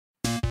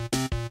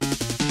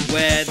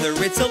Whether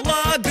it's a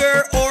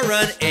lager or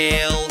an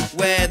ale,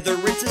 whether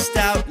it's a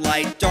stout,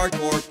 light, dark,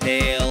 or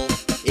pale.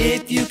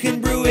 If you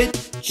can brew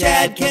it,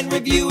 Chad can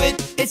review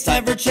it. It's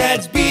time for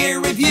Chad's Beer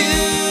Reviews.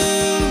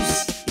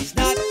 He's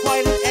not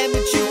quite an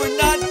amateur,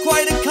 not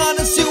quite a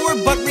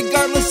connoisseur, but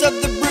regardless of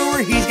the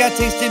brewer, he's got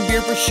taste in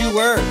beer for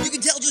sure. You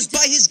can tell just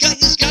by his gut,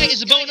 this guy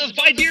is a bona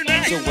fide beer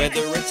nut. So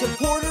whether it's a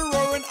porter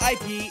or an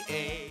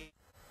IPA.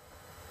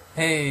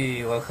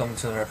 Hey, welcome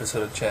to another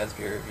episode of Chad's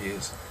Beer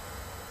Reviews.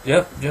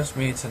 Yep, just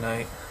me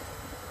tonight.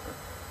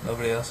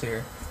 Nobody else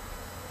here.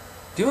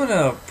 Doing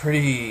a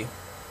pretty,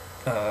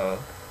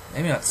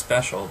 maybe not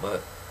special,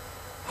 but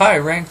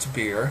high-ranked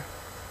beer.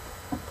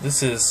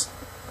 This is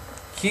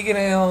Keegan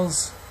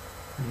Ales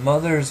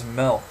Mother's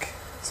Milk.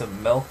 It's a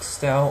milk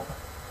stout.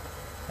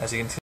 As you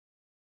can see,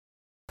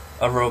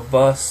 a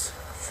robust,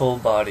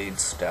 full-bodied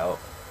stout.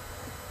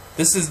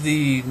 This is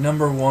the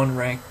 #1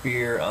 ranked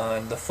beer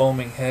on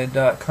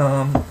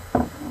thefoaminghead.com,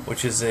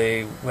 which is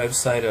a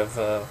website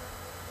of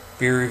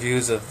beer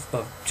reviews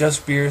of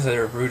just beers that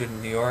are brewed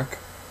in New York.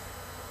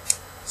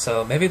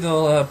 So maybe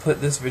they'll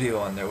put this video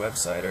on their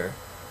website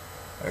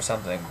or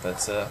something.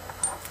 But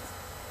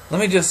let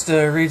me just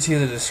read to you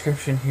the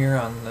description here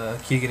on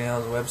Keegan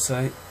Ales'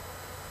 website.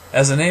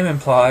 As the name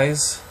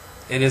implies,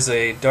 it is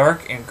a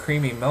dark and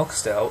creamy milk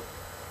stout.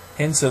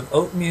 Hints of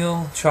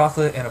oatmeal,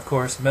 chocolate, and of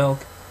course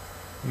milk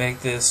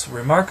make this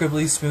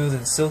remarkably smooth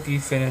and silky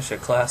finish a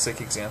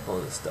classic example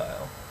of the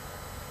style.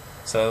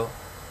 So,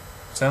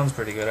 sounds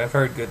pretty good. I've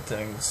heard good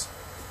things.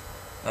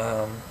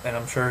 And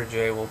I'm sure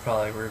Jay will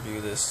probably review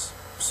this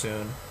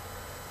soon.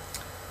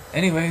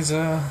 Anyways,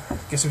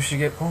 guess we should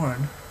get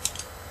pouring.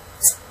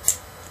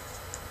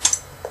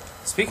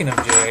 Speaking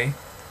of Jay,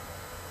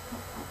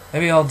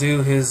 maybe I'll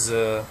do his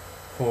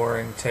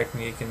pouring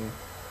technique and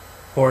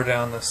pour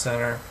down the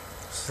center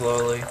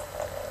slowly.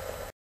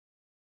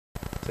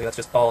 So that's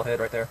just all head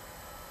right there.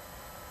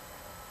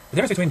 The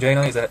difference between Jay and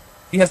I is that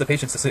he has the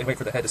patience to sit and wait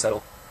for the head to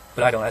settle,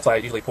 but I don't. That's why I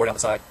usually pour down the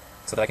side,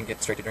 so that I can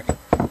get straight to drinking.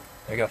 There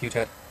you go, huge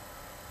head.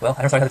 Well,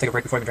 I never thought I had to take a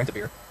break before I drank the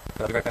beer,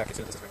 but I'll be right back as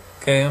soon as this is ready.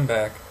 Okay, I'm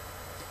back.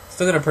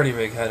 Still got a pretty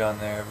big head on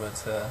there,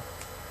 but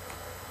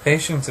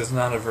patience is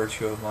not a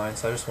virtue of mine,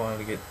 so I just wanted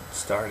to get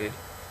started.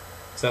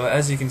 So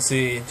as you can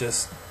see,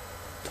 just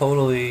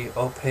totally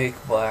opaque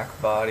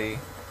black body.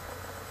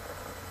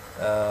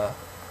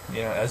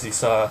 You know, as you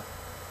saw,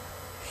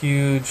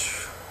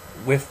 huge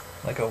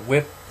like a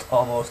whipped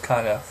almost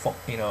kind of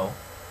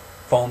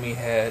foamy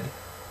head.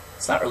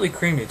 It's not really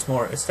creamy. It's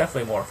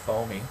definitely more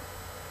foamy.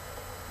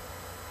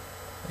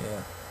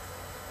 Yeah,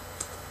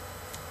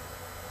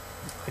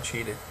 I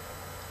cheated.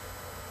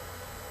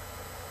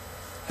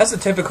 Has a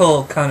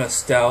typical kind of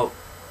stout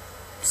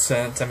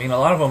scent. I mean, a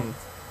lot of them,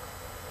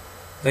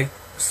 they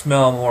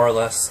smell more or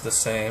less the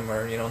same,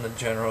 or in the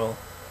general.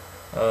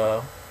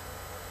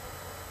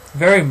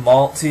 Very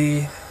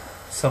malty,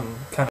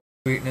 some kind of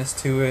sweetness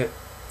to it.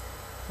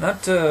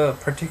 Not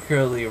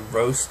particularly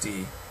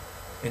roasty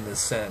in the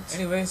scent.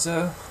 Anyways,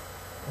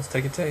 let's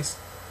take a taste.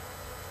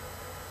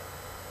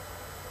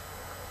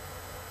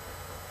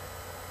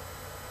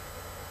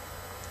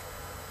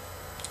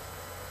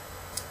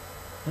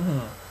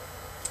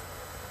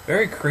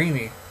 Very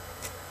creamy.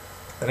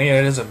 I think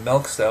it is a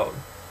milk stout,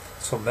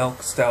 so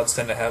milk stouts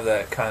tend to have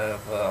that kind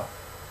of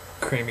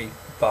creamy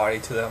body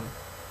to them.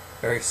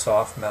 Very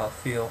soft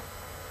mouthfeel.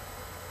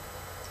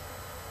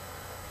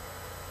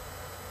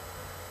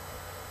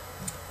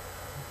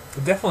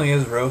 It definitely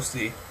is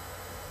roasty,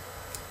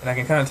 and I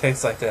can kind of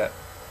taste like that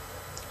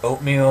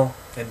oatmeal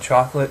and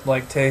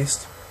chocolate-like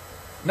taste.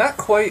 Not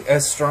quite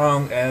as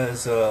strong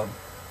as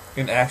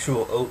an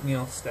actual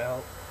oatmeal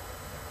stout.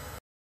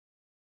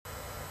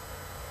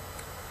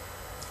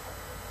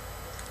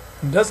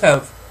 It does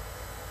have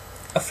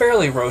a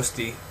fairly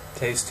roasty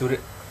taste to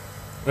it,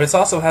 but it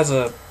also has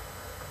a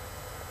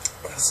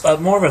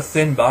more of a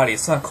thin body.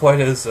 It's not quite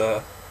as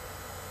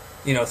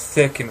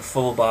thick and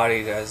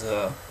full-bodied as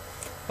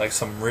like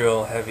some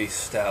real heavy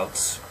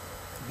stouts.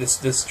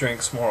 This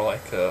drink's more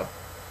like a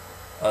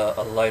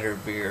lighter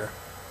beer.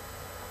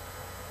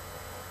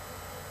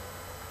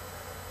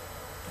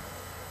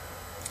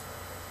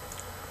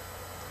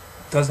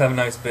 It does have a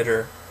nice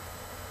bitter,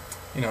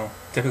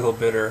 typical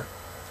bitter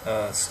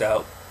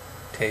stout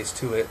taste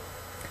to it.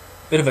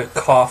 Bit of a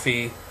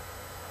coffee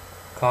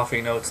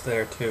notes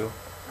there too.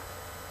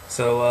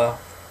 So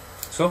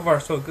so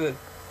far so good.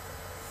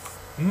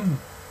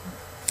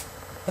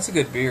 That's a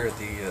good beer,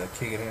 the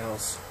Keegan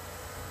Ales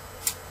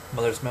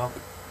Mother's Milk.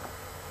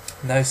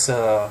 Nice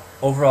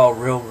overall,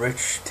 real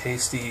rich,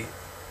 tasty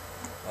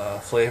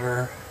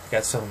flavor.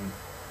 Got some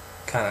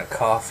kind of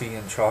coffee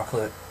and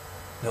chocolate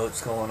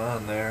notes going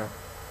on there.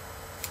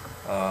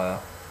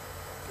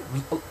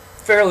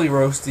 Fairly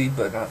roasty,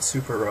 but not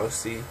super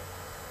roasty.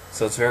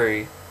 So it's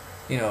very,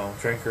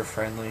 drinker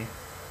friendly.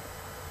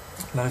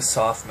 Nice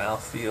soft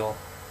mouthfeel.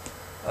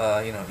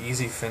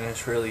 Easy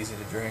finish, real easy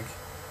to drink.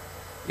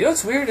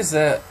 What's weird is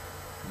that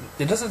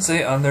it doesn't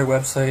say on their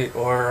website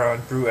or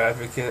on Brew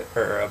Advocate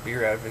or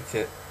Beer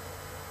Advocate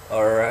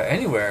or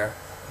anywhere.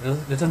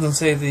 It doesn't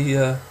say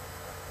the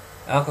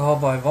alcohol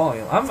by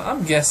volume.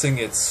 I'm guessing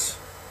it's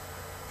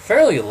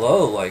fairly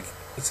low. Like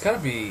it's got to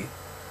be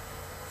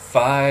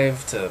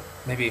 5 to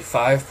maybe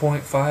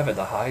 5.5 at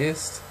the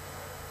highest.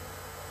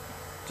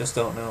 Just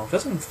don't know. It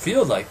doesn't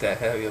feel like that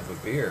heavy of a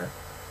beer.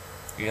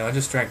 You know, I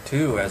just drank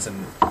 2 as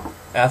an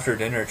after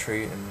dinner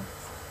treat, and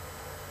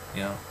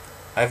you know,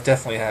 I've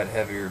definitely had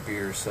heavier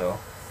beers, so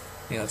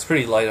you know, it's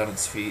pretty light on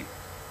its feet.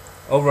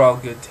 Overall,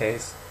 good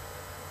taste.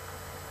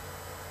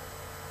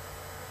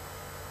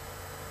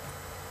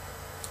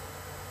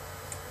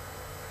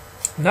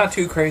 Not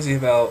too crazy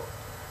about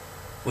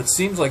what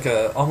seems like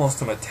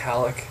almost a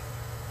metallic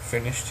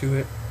finish to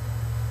it,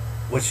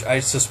 which I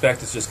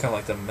suspect is just kind of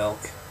like the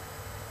milk.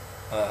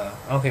 I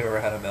don't think I've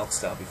ever had a milk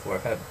stout before.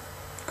 I've had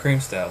cream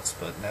stouts,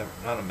 but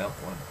not a milk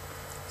one.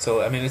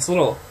 So I mean, it's a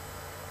little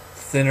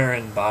thinner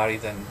in body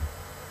than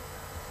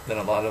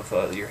a lot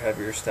of your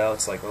heavier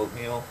stouts like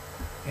oatmeal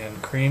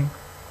and cream.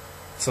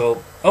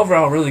 So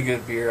overall, really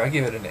good beer. I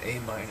give it an A-.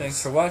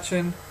 Thanks for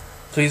watching.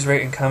 Please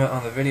rate and comment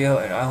on the video,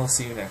 and I will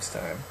see you next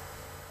time.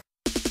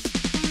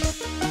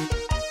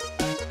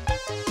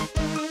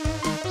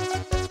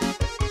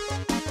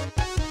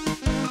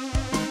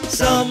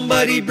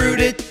 Somebody brewed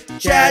it,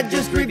 Chad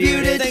just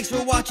reviewed it. Thanks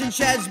for watching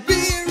Chad's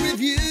Beer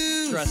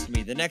Reviews. Trust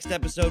me, the next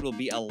episode will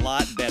be a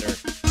lot better.